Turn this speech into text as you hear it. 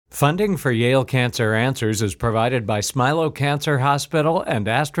Funding for Yale Cancer Answers is provided by Smilow Cancer Hospital and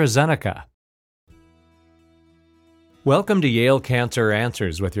AstraZeneca. Welcome to Yale Cancer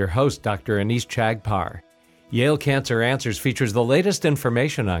Answers with your host, Dr. Anees Chagpar. Yale Cancer Answers features the latest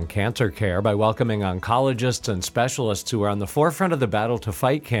information on cancer care by welcoming oncologists and specialists who are on the forefront of the battle to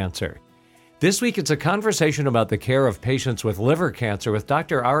fight cancer. This week, it's a conversation about the care of patients with liver cancer with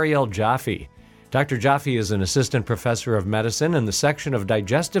Dr. Ariel Jaffe. Dr. Jaffe is an assistant professor of medicine in the section of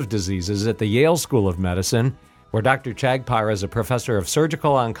digestive diseases at the Yale School of Medicine, where Dr. Chagpar is a professor of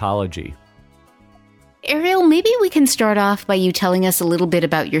surgical oncology. Ariel, maybe we can start off by you telling us a little bit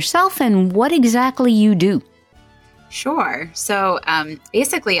about yourself and what exactly you do. Sure. So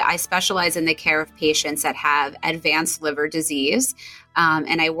basically, I specialize in the care of patients that have advanced liver disease,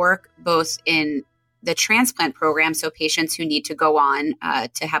 and I work both in the transplant program, so patients who need to go on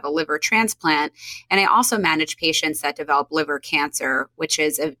to have a liver transplant. And I also manage patients that develop liver cancer, which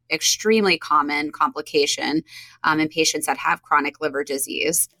is an extremely common complication in patients that have chronic liver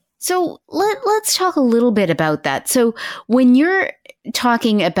disease. So let's talk a little bit about that. So when you're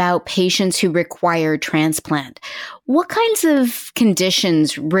talking about patients who require transplant, what kinds of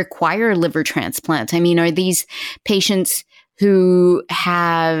conditions require liver transplant? I mean, are these patients who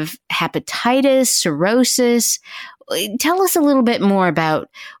have hepatitis, cirrhosis? Tell us a little bit more about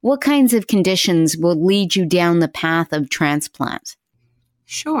what kinds of conditions will lead you down the path of transplant.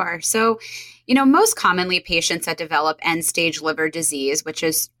 Sure. So, most commonly patients that develop end-stage liver disease, which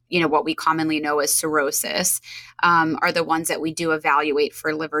is, what we commonly know as cirrhosis, are the ones that we do evaluate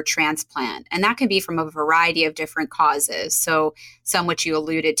for liver transplant. And that can be from a variety of different causes. So some which you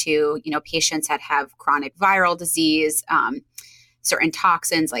alluded to, patients that have chronic viral disease, certain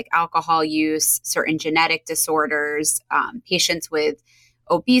toxins like alcohol use, certain genetic disorders, patients with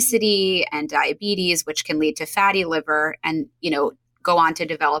obesity and diabetes, which can lead to fatty liver and, go on to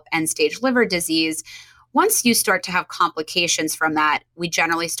develop end-stage liver disease. Once you start to have complications from that, we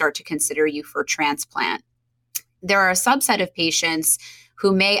generally start to consider you for transplant. There are a subset of patients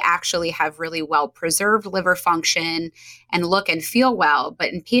who may actually have really well-preserved liver function and look and feel well, but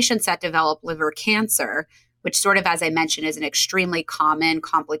in patients that develop liver cancer, which sort of, as I mentioned, is an extremely common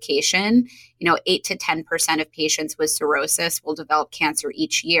complication, 8 to 10% of patients with cirrhosis will develop cancer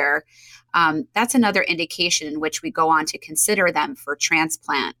each year. That's another indication in which we go on to consider them for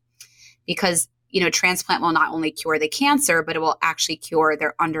transplant because transplant will not only cure the cancer, but it will actually cure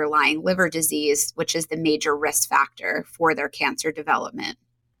their underlying liver disease, which is the major risk factor for their cancer development.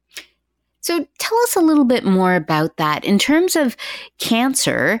 So tell us a little bit more about that. In terms of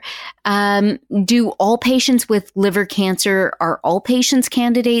cancer, do all patients with liver cancer, are all patients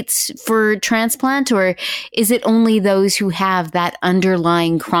candidates for transplant, or is it only those who have that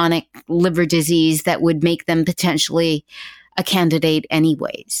underlying chronic liver disease that would make them potentially a candidate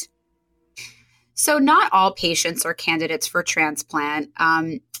anyways? So not all patients are candidates for transplant.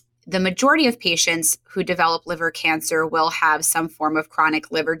 The majority of patients who develop liver cancer will have some form of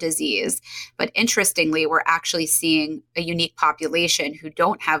chronic liver disease. But interestingly, we're actually seeing a unique population who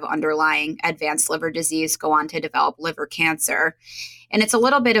don't have underlying advanced liver disease go on to develop liver cancer. And it's a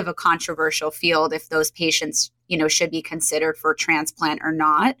little bit of a controversial field if those patients, should be considered for transplant or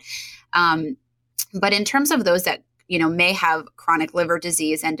not. But in terms of those that, may have chronic liver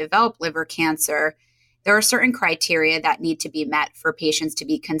disease and develop liver cancer, there are certain criteria that need to be met for patients to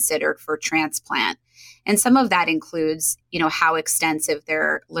be considered for transplant. And some of that includes, how extensive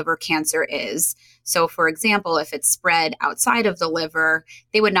their liver cancer is. So, for example, if it's spread outside of the liver,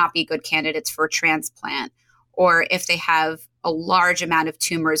 they would not be good candidates for transplant. Or if they have a large amount of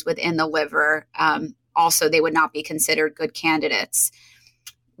tumors within the liver, also they would not be considered good candidates.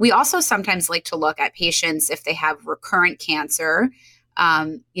 We also sometimes like to look at patients if they have recurrent cancer.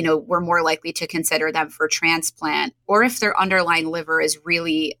 We're more likely to consider them for transplant, or if their underlying liver is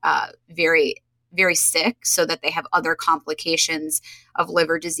really very, very sick so that they have other complications of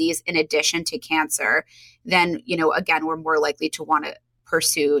liver disease in addition to cancer, then, again, we're more likely to want to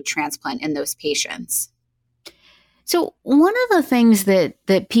pursue transplant in those patients. So one of the things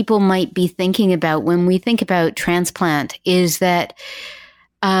that people might be thinking about when we think about transplant is that,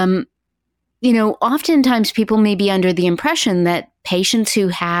 oftentimes people may be under the impression that patients who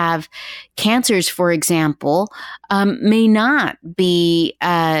have cancers, for example, may not be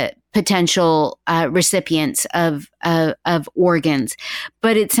potential recipients of organs.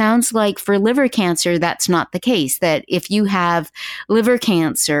 But it sounds like for liver cancer, that's not the case, that if you have liver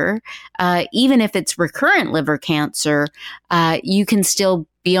cancer, even if it's recurrent liver cancer, you can still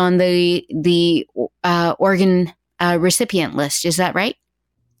be on the organ recipient list. Is that right?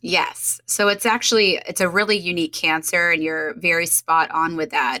 Yes. So it's a really unique cancer, and you're very spot on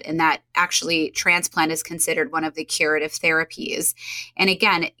with that. And that actually transplant is considered one of the curative therapies. And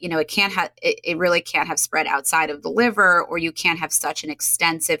again, it really can't have spread outside of the liver, or you can't have such an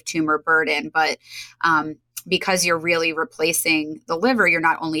extensive tumor burden. But because you're really replacing the liver, you're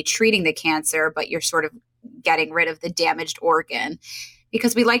not only treating the cancer, but you're sort of getting rid of the damaged organ.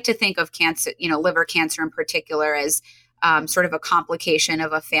 Because we like to think of cancer, liver cancer in particular, as sort of a complication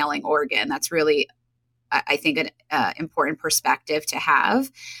of a failing organ. That's really, I think, an important perspective to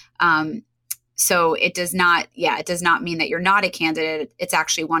have. So it does not mean that you're not a candidate. It's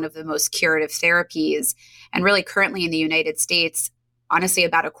actually one of the most curative therapies. And really currently in the United States, honestly,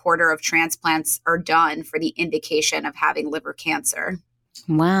 about a quarter of transplants are done for the indication of having liver cancer.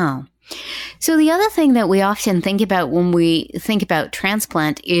 Wow. So the other thing that we often think about when we think about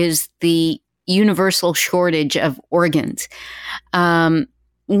transplant is the universal shortage of organs.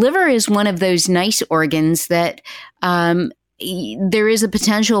 Liver is one of those nice organs that there is a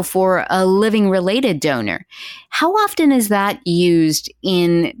potential for a living related donor. How often is that used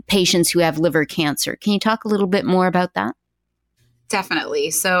in patients who have liver cancer? Can you talk a little bit more about that?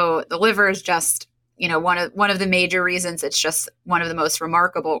 Definitely. So the liver is just, one of the major reasons it's just one of the most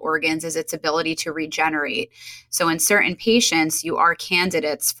remarkable organs is its ability to regenerate. So in certain patients, you are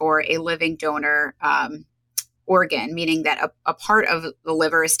candidates for a living donor organ, meaning that a part of the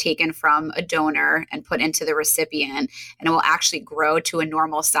liver is taken from a donor and put into the recipient, and it will actually grow to a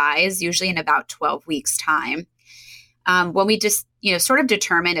normal size, usually in about 12 weeks' time. When we just, sort of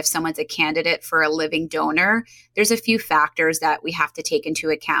determine if someone's a candidate for a living donor, there's a few factors that we have to take into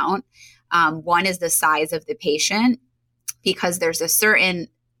account. One is the size of the patient, because there's a certain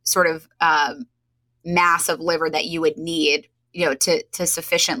sort of mass of liver that you would need, to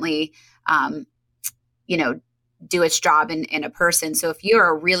sufficiently, do its job in a person. So if you're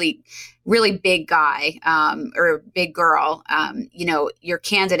a really, really big guy or a big girl, your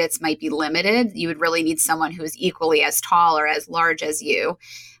candidates might be limited. You would really need someone who's equally as tall or as large as you.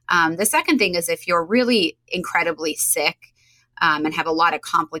 The second thing is if you're really incredibly sick, and have a lot of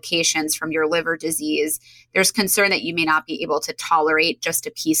complications from your liver disease, there's concern that you may not be able to tolerate just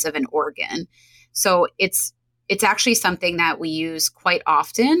a piece of an organ. So it's actually something that we use quite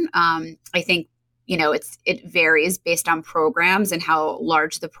often. I think, it varies based on programs and how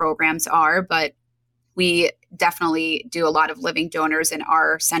large the programs are, but we definitely do a lot of living donors in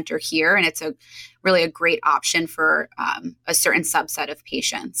our center here, and it's really a great option for a certain subset of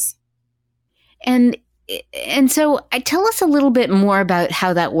patients. And so tell us a little bit more about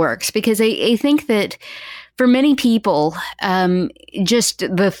how that works, because I think that for many people, just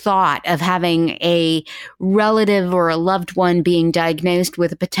the thought of having a relative or a loved one being diagnosed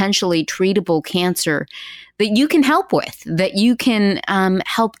with a potentially treatable cancer that you can help with, that you can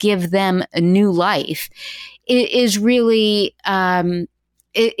help give them a new life, is really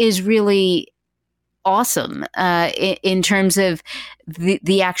awesome in terms of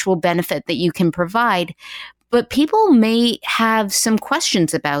the actual benefit that you can provide. But people may have some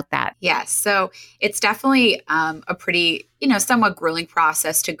questions about that. Yes. So it's definitely a pretty, somewhat grueling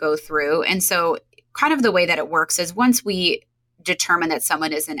process to go through. And so kind of the way that it works is once we determine that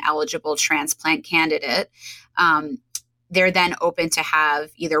someone is an eligible transplant candidate, they're then open to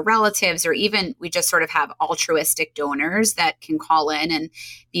have either relatives or even we just sort of have altruistic donors that can call in and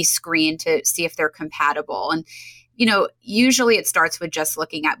be screened to see if they're compatible. And, usually it starts with just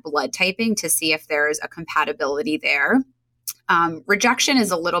looking at blood typing to see if there's a compatibility there. Rejection is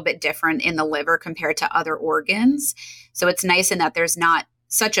a little bit different in the liver compared to other organs. So it's nice in that there's not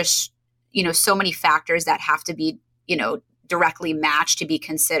such so many factors that have to be, directly matched to be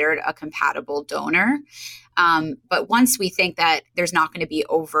considered a compatible donor. But once we think that there's not going to be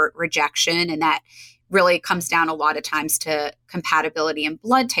overt rejection, and that really comes down a lot of times to compatibility and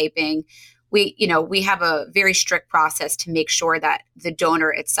blood typing, we have a very strict process to make sure that the donor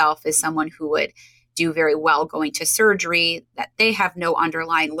itself is someone who would do very well going to surgery, that they have no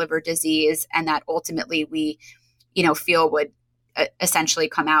underlying liver disease, and that ultimately we, feel would essentially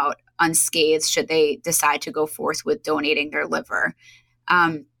come out unscathed should they decide to go forth with donating their liver.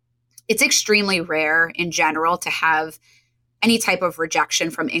 It's extremely rare in general to have any type of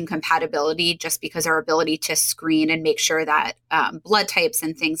rejection from incompatibility, just because our ability to screen and make sure that blood types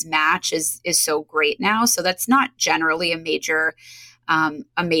and things match is so great now. So that's not generally a major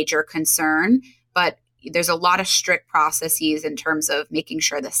concern, but there's a lot of strict processes in terms of making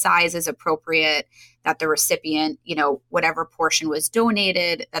sure the size is appropriate, that the recipient, whatever portion was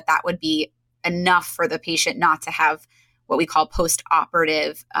donated, that would be enough for the patient not to have what we call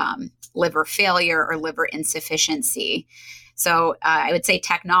post-operative liver failure or liver insufficiency. So I would say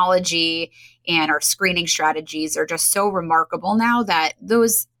technology and our screening strategies are just so remarkable now that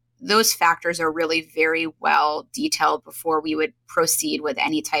those factors are really very well detailed before we would proceed with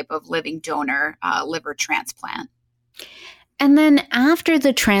any type of living donor liver transplant. And then after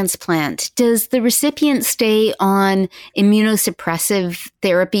the transplant, does the recipient stay on immunosuppressive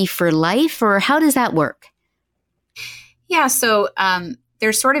therapy for life, or how does that work? Yeah, so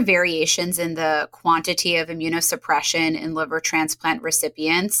there's sort of variations in the quantity of immunosuppression in liver transplant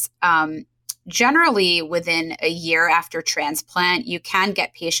recipients. Generally, within a year after transplant, you can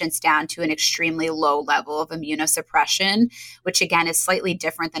get patients down to an extremely low level of immunosuppression, which again is slightly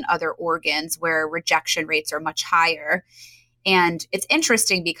different than other organs where rejection rates are much higher. And it's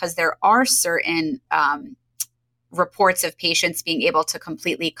interesting because there are certain reports of patients being able to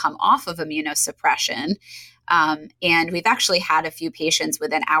completely come off of immunosuppression. And we've actually had a few patients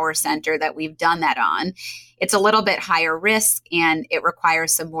within our center that we've done that on. It's a little bit higher risk and it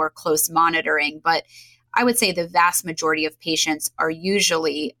requires some more close monitoring, but I would say the vast majority of patients are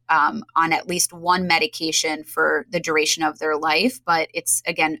usually on at least one medication for the duration of their life, but it's,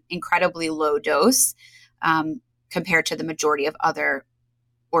 again, incredibly low dose compared to the majority of other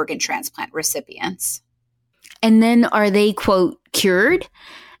organ transplant recipients. And then are they, quote, cured?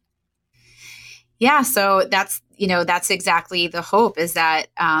 Yeah, so that's exactly the hope is that,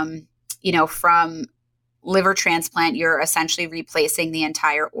 from liver transplant, you're essentially replacing the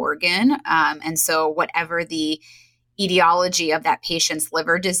entire organ. And so whatever the etiology of that patient's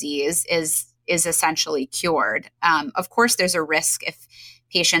liver disease is essentially cured. Of course, there's a risk if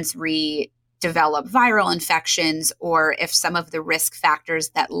patients develop viral infections or if some of the risk factors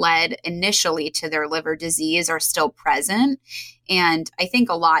that led initially to their liver disease are still present. And I think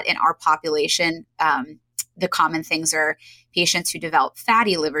a lot in our population, the common things are patients who develop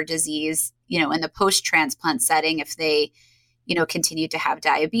fatty liver disease, in the post-transplant setting, if they, continue to have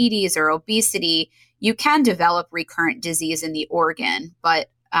diabetes or obesity, you can develop recurrent disease in the organ. But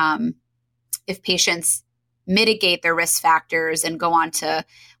if patients mitigate their risk factors and go on to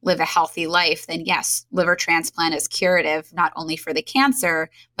live a healthy life, then yes, liver transplant is curative, not only for the cancer,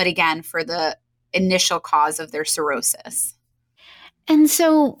 but again, for the initial cause of their cirrhosis. And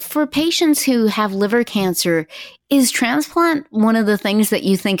so for patients who have liver cancer, is transplant one of the things that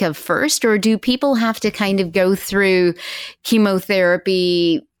you think of first, or do people have to kind of go through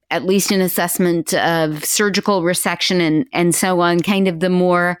chemotherapy, at least an assessment of surgical resection and so on, kind of the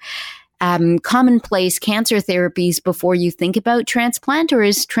more commonplace cancer therapies before you think about transplant, or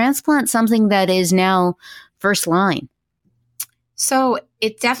is transplant something that is now first line? So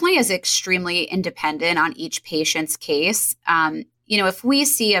it definitely is extremely independent on each patient's case. If we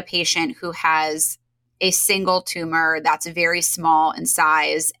see a patient who has a single tumor that's very small in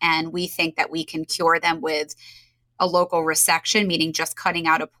size and we think that we can cure them with a local resection, meaning just cutting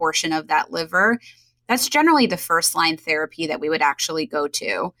out a portion of that liver, that's generally the first line therapy that we would actually go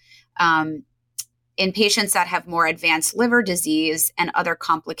to. In patients that have more advanced liver disease and other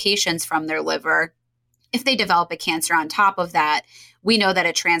complications from their liver, if they develop a cancer on top of that, we know that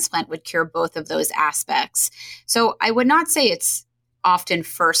a transplant would cure both of those aspects. So I would not say it's often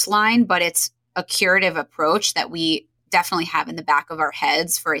first line, but it's a curative approach that we definitely have in the back of our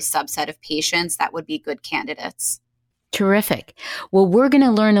heads for a subset of patients that would be good candidates. Terrific. Well, we're going to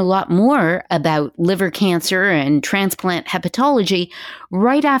learn a lot more about liver cancer and transplant hepatology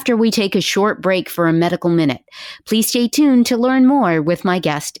right after we take a short break for a medical minute. Please stay tuned to learn more with my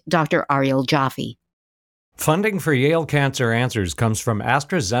guest, Dr. Ariel Jaffe. Funding for Yale Cancer Answers comes from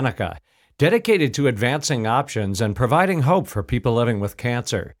AstraZeneca, dedicated to advancing options and providing hope for people living with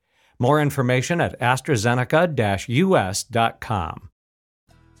cancer. More information at AstraZeneca-US.com.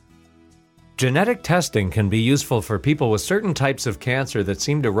 Genetic testing can be useful for people with certain types of cancer that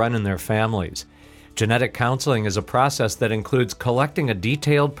seem to run in their families. Genetic counseling is a process that includes collecting a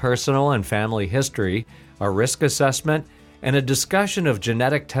detailed personal and family history, a risk assessment, and a discussion of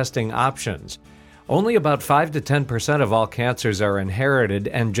genetic testing options. Only about 5 to 10% of all cancers are inherited,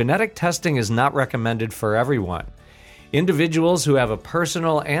 and genetic testing is not recommended for everyone. Individuals who have a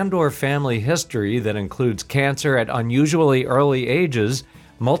personal and/or family history that includes cancer at unusually early ages,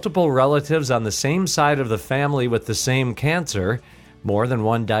 multiple relatives on the same side of the family with the same cancer, more than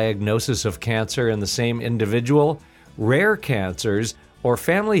one diagnosis of cancer in the same individual, rare cancers, or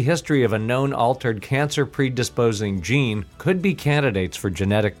family history of a known altered cancer predisposing gene could be candidates for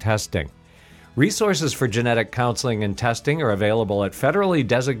genetic testing. Resources for genetic counseling and testing are available at federally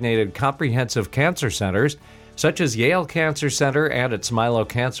designated comprehensive cancer centers, such as Yale Cancer Center and at Smilow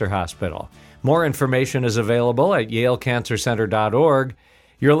Cancer Hospital. More information is available at yalecancercenter.org.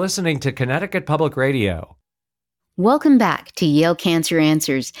 You're listening to Connecticut Public Radio. Welcome back to Yale Cancer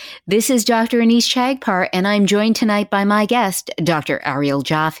Answers. This is Dr. Anees Chagpar, and I'm joined tonight by my guest, Dr. Ariel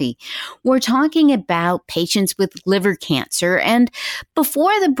Jaffe. We're talking about patients with liver cancer, and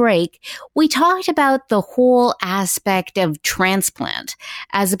before the break, we talked about the whole aspect of transplant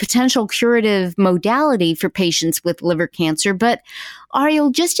as a potential curative modality for patients with liver cancer. But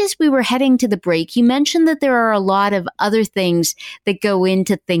Ariel, just as we were heading to the break, you mentioned that there are a lot of other things that go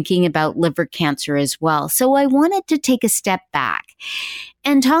into thinking about liver cancer as well. So I wanted to take a step back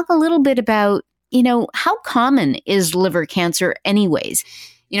and talk a little bit about, how common is liver cancer anyways?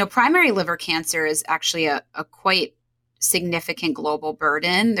 Primary liver cancer is actually a quite significant global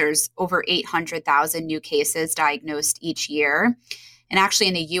burden. There's over 800,000 new cases diagnosed each year. And actually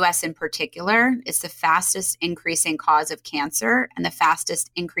in the US in particular, it's the fastest increasing cause of cancer and the fastest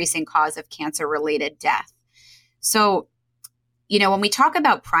increasing cause of cancer-related death. So, when we talk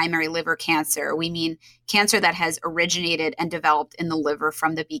about primary liver cancer, we mean cancer that has originated and developed in the liver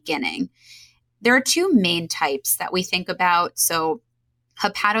from the beginning. There are two main types that we think about. So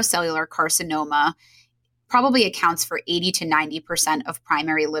hepatocellular carcinoma probably accounts for 80 to 90% of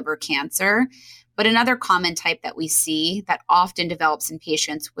primary liver cancer. But another common type that we see that often develops in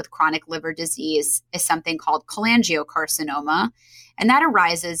patients with chronic liver disease is something called cholangiocarcinoma, and that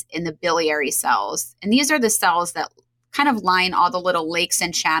arises in the biliary cells. And these are the cells that kind of line all the little lakes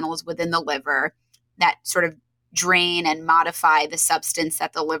and channels within the liver that sort of drain and modify the substance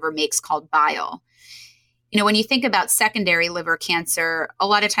that the liver makes called bile. When you think about secondary liver cancer, a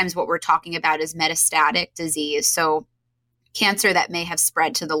lot of times what we're talking about is metastatic disease. So cancer that may have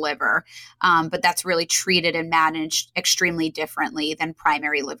spread to the liver, but that's really treated and managed extremely differently than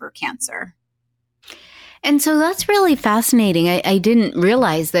primary liver cancer. And so that's really fascinating. I didn't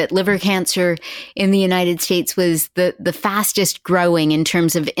realize that liver cancer in the United States was the fastest growing in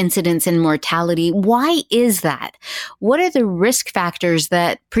terms of incidence and mortality. Why is that? What are the risk factors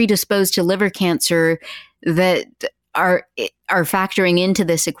that predispose to liver cancer that are factoring into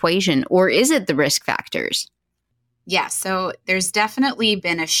this equation? Or is it the risk factors? Yeah, so there's definitely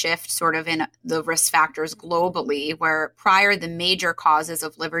been a shift sort of in the risk factors globally, where prior the major causes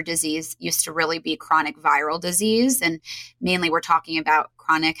of liver disease used to really be chronic viral disease. And mainly we're talking about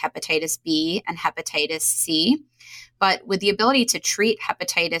chronic hepatitis B and hepatitis C. But with the ability to treat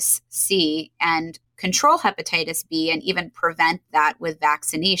hepatitis C and control hepatitis B and even prevent that with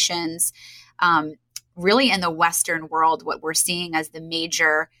vaccinations, really in the Western world, what we're seeing as the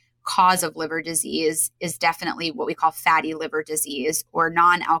major cause of liver disease is definitely what we call fatty liver disease or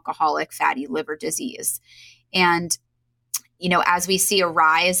non-alcoholic fatty liver disease. And, as we see a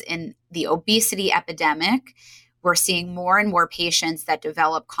rise in the obesity epidemic, we're seeing more and more patients that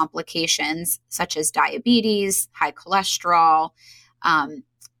develop complications such as diabetes, high cholesterol,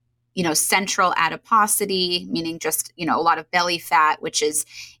 central adiposity, meaning just, a lot of belly fat, which is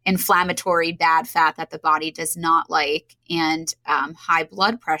inflammatory, bad fat that the body does not like, and high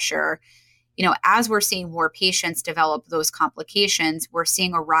blood pressure. As we're seeing more patients develop those complications, we're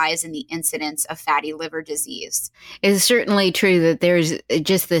seeing a rise in the incidence of fatty liver disease. It's certainly true that there's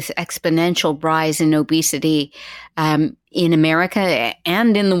just this exponential rise in obesity in America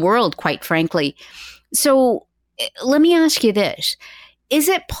and in the world, quite frankly. So let me ask you this. Is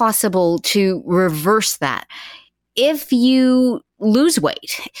it possible to reverse that? If you lose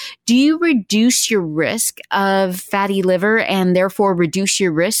weight, do you reduce your risk of fatty liver and therefore reduce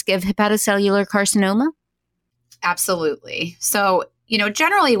your risk of hepatocellular carcinoma? Absolutely. So,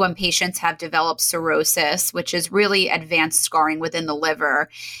 generally when patients have developed cirrhosis, which is really advanced scarring within the liver,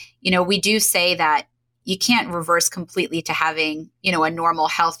 we do say that you can't reverse completely to having, a normal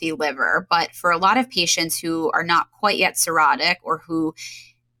healthy liver. But for a lot of patients who are not quite yet cirrhotic or who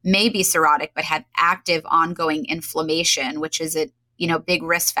may be cirrhotic but have active ongoing inflammation, which is a, big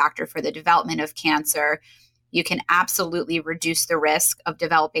risk factor for the development of cancer, you can absolutely reduce the risk of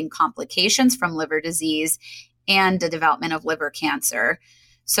developing complications from liver disease and the development of liver cancer.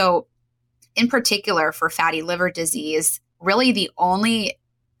 So in particular for fatty liver disease, really the only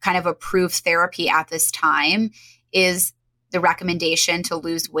kind of approved therapy at this time is the recommendation to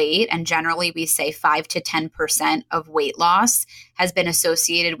lose weight. And generally we say 5 to 10% of weight loss has been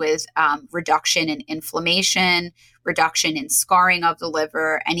associated with reduction in inflammation, reduction in scarring of the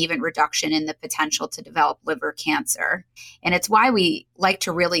liver, and even reduction in the potential to develop liver cancer. And it's why we like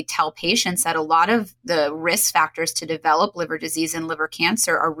to really tell patients that a lot of the risk factors to develop liver disease and liver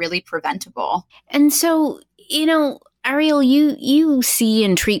cancer are really preventable. And so, Ariel, you see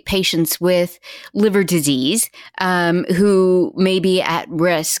and treat patients with liver disease who may be at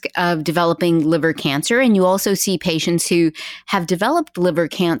risk of developing liver cancer, and you also see patients who have developed liver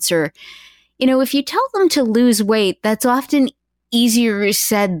cancer. if you tell them to lose weight, that's often easier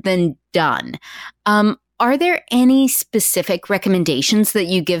said than done. Are there any specific recommendations that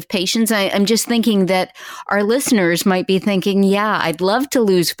you give patients? I'm just thinking that our listeners might be thinking, yeah, I'd love to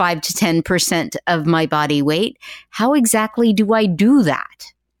lose 5 to 10% of my body weight. How exactly do I do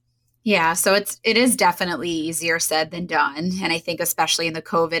that? Yeah, so it is definitely easier said than done. And I think especially in the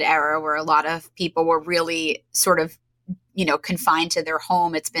COVID era where a lot of people were really sort of, confined to their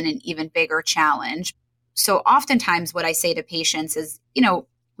home, it's been an even bigger challenge. So oftentimes what I say to patients is,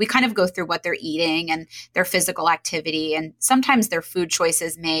 we kind of go through what they're eating and their physical activity, and sometimes their food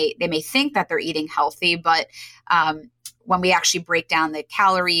choices they may think that they're eating healthy, but when we actually break down the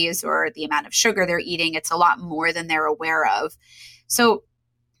calories or the amount of sugar they're eating, it's a lot more than they're aware of. So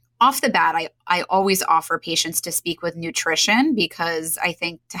off the bat, I always offer patients to speak with nutrition, because I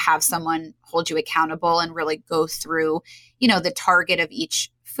think to have someone hold you accountable and really go through, the target of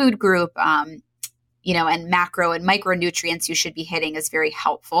each food group, and macro and micronutrients you should be hitting is very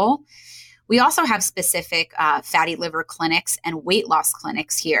helpful. We also have specific fatty liver clinics and weight loss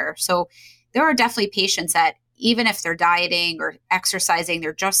clinics here. So there are definitely patients that even if they're dieting or exercising,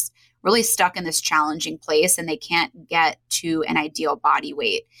 they're just really stuck in this challenging place and they can't get to an ideal body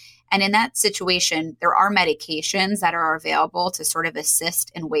weight. And in that situation, there are medications that are available to sort of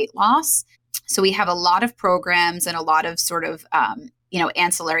assist in weight loss. So we have a lot of programs and a lot of sort of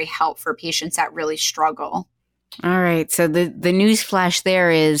ancillary help for patients that really struggle. All right. So the news flash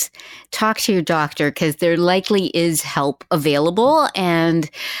there is talk to your doctor, because there likely is help available, and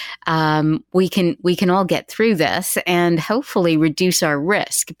we can all get through this and hopefully reduce our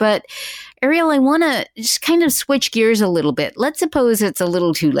risk. But Ariel, I want to just kind of switch gears a little bit. Let's suppose it's a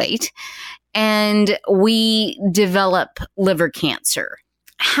little too late and we develop liver cancer.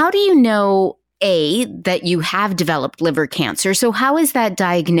 How do you know that you have developed liver cancer? So how is that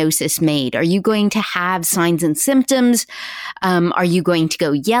diagnosis made? Are you going to have signs and symptoms? Are you going to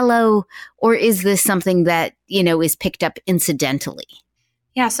go yellow? Or is this something that, is picked up incidentally?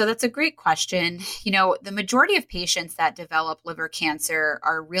 Yeah, so that's a great question. The majority of patients that develop liver cancer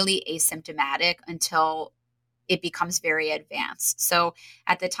are really asymptomatic until it becomes very advanced. So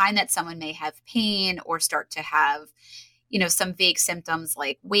at the time that someone may have pain or start to have some vague symptoms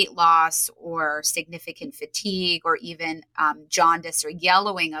like weight loss or significant fatigue, or even jaundice or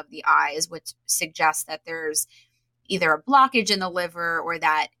yellowing of the eyes, which suggests that there's either a blockage in the liver or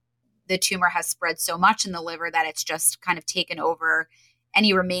that the tumor has spread so much in the liver that it's just kind of taken over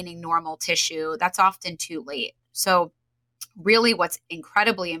any remaining normal tissue. That's often too late. So really what's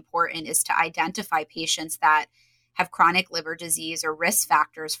incredibly important is to identify patients that have chronic liver disease or risk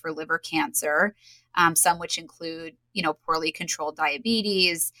factors for liver cancer, some which include, poorly controlled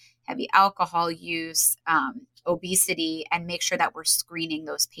diabetes, heavy alcohol use, obesity, and make sure that we're screening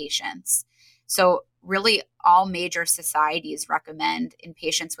those patients. So really all major societies recommend in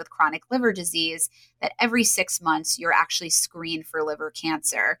patients with chronic liver disease that every 6 months you're actually screened for liver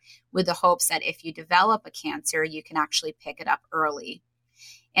cancer, with the hopes that if you develop a cancer, you can actually pick it up early.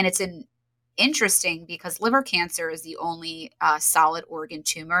 And it's interesting because liver cancer is the only solid organ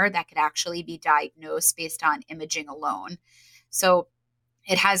tumor that could actually be diagnosed based on imaging alone. So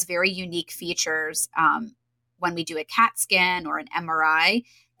it has very unique features when we do a CAT scan or an MRI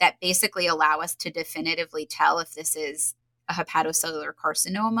that basically allow us to definitively tell if this is a hepatocellular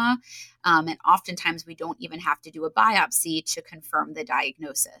carcinoma. And oftentimes we don't even have to do a biopsy to confirm the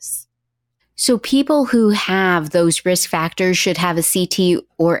diagnosis. So people who have those risk factors should have a CT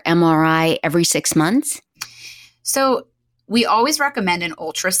or MRI every 6 months? So we always recommend an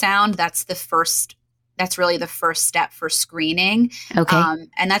ultrasound. That's really the first step for screening. Okay.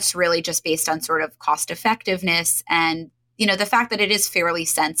 And that's really just based on sort of cost effectiveness and, the fact that it is fairly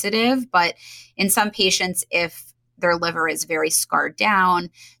sensitive. But in some patients, if their liver is very scarred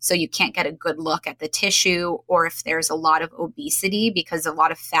down, so you can't get a good look at the tissue, or if there's a lot of obesity, because a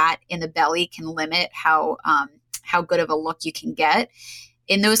lot of fat in the belly can limit how good of a look you can get.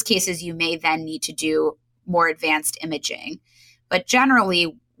 In those cases, you may then need to do more advanced imaging. But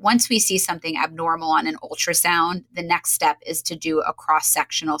generally, once we see something abnormal on an ultrasound, the next step is to do a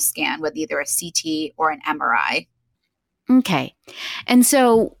cross-sectional scan with either a CT or an MRI. Okay. And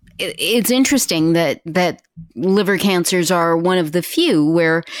so it's interesting that liver cancers are one of the few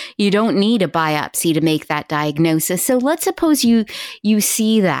where you don't need a biopsy to make that diagnosis. So let's suppose you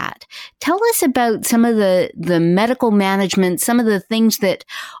see that. Tell us about some of the medical management, some of the things that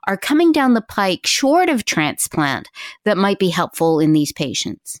are coming down the pike short of transplant that might be helpful in these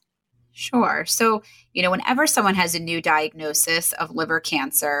patients. Sure. So, whenever someone has a new diagnosis of liver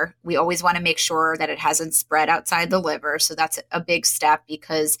cancer, we always want to make sure that it hasn't spread outside the liver. So that's a big step,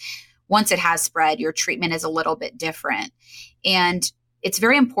 because once it has spread, your treatment is a little bit different. And it's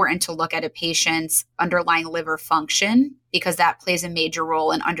very important to look at a patient's underlying liver function because that plays a major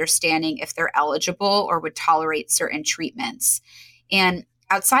role in understanding if they're eligible or would tolerate certain treatments. And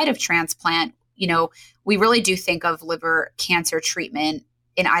outside of transplant, we really do think of liver cancer treatment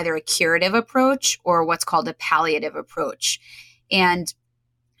in either a curative approach or what's called a palliative approach. And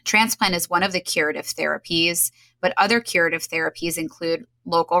transplant is one of the curative therapies, but other curative therapies include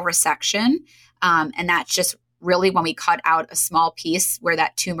local resection, and that's just really when we cut out a small piece where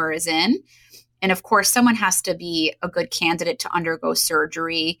that tumor is in. And of course, someone has to be a good candidate to undergo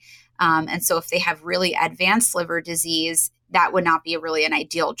surgery. And so if they have really advanced liver disease, that would not be really an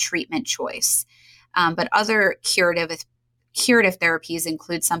ideal treatment choice. But other curative therapies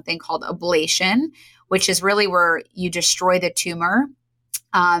include something called ablation, which is really where you destroy the tumor.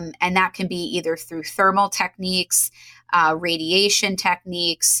 And that can be either through thermal techniques, radiation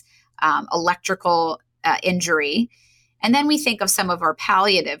techniques, electrical injury. And then we think of some of our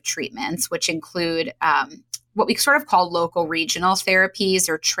palliative treatments, which include what we sort of call local regional therapies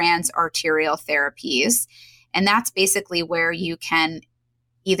or transarterial therapies. And that's basically where you can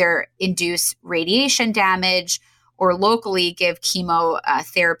either induce radiation damage or locally give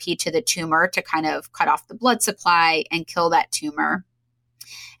chemotherapy to the tumor to kind of cut off the blood supply and kill that tumor.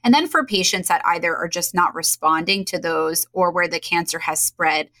 And then for patients that either are just not responding to those or where the cancer has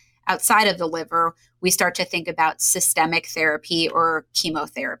spread outside of the liver, we start to think about systemic therapy or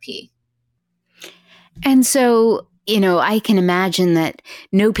chemotherapy. And so, I can imagine that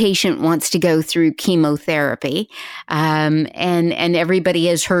no patient wants to go through chemotherapy. And everybody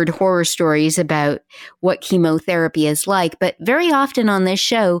has heard horror stories about what chemotherapy is like. But very often on this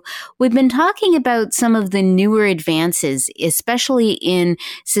show, we've been talking about some of the newer advances, especially in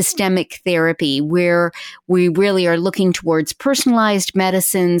systemic therapy, where we really are looking towards personalized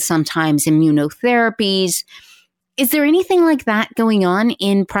medicine, sometimes immunotherapies. Is there anything like that going on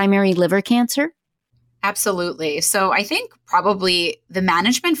in primary liver cancer? Absolutely. So I think probably the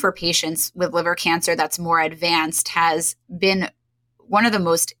management for patients with liver cancer that's more advanced has been one of the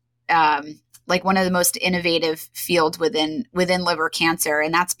most innovative fields within liver cancer.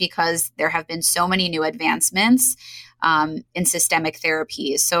 And that's because there have been so many new advancements in systemic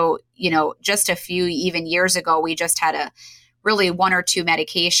therapies. So, just a few even years ago, we just had really one or two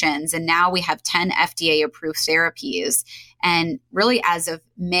medications, and now we have 10 FDA approved therapies. And really as of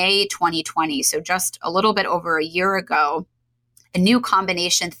May 2020, so just a little bit over a year ago, a new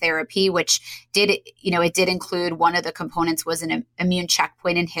combination therapy, which it did include one of the components was an immune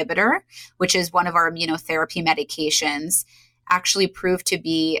checkpoint inhibitor, which is one of our immunotherapy medications, actually proved to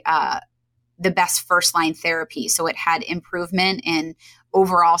be the best first-line therapy. So it had improvement in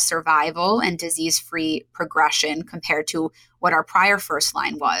overall survival and disease-free progression compared to what our prior first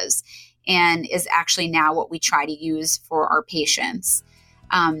line was, and is actually now what we try to use for our patients.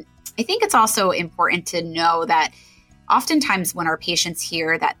 I think it's also important to know that oftentimes when our patients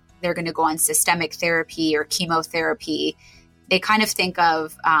hear that they're going to go on systemic therapy or chemotherapy, they kind of think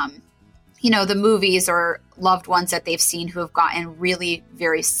of, the movies or loved ones that they've seen who have gotten really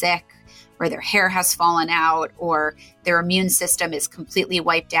very sick, or their hair has fallen out, or their immune system is completely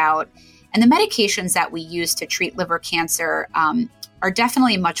wiped out. And the medications that we use to treat liver cancer are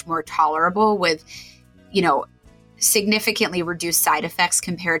definitely much more tolerable with, significantly reduced side effects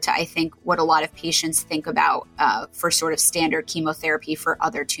compared to, I think, what a lot of patients think about for sort of standard chemotherapy for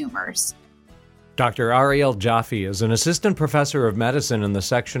other tumors. Dr. Ariel Jaffe is an assistant professor of medicine in the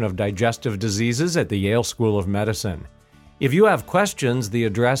section of digestive diseases at the Yale School of Medicine. If you have questions, the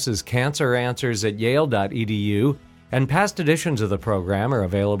address is canceranswers@yale.edu, and past editions of the program are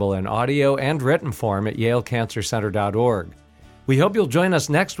available in audio and written form at yalecancercenter.org. We hope you'll join us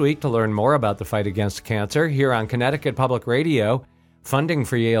next week to learn more about the fight against cancer here on Connecticut Public Radio. Funding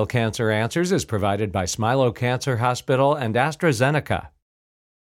for Yale Cancer Answers is provided by Smilow Cancer Hospital and AstraZeneca.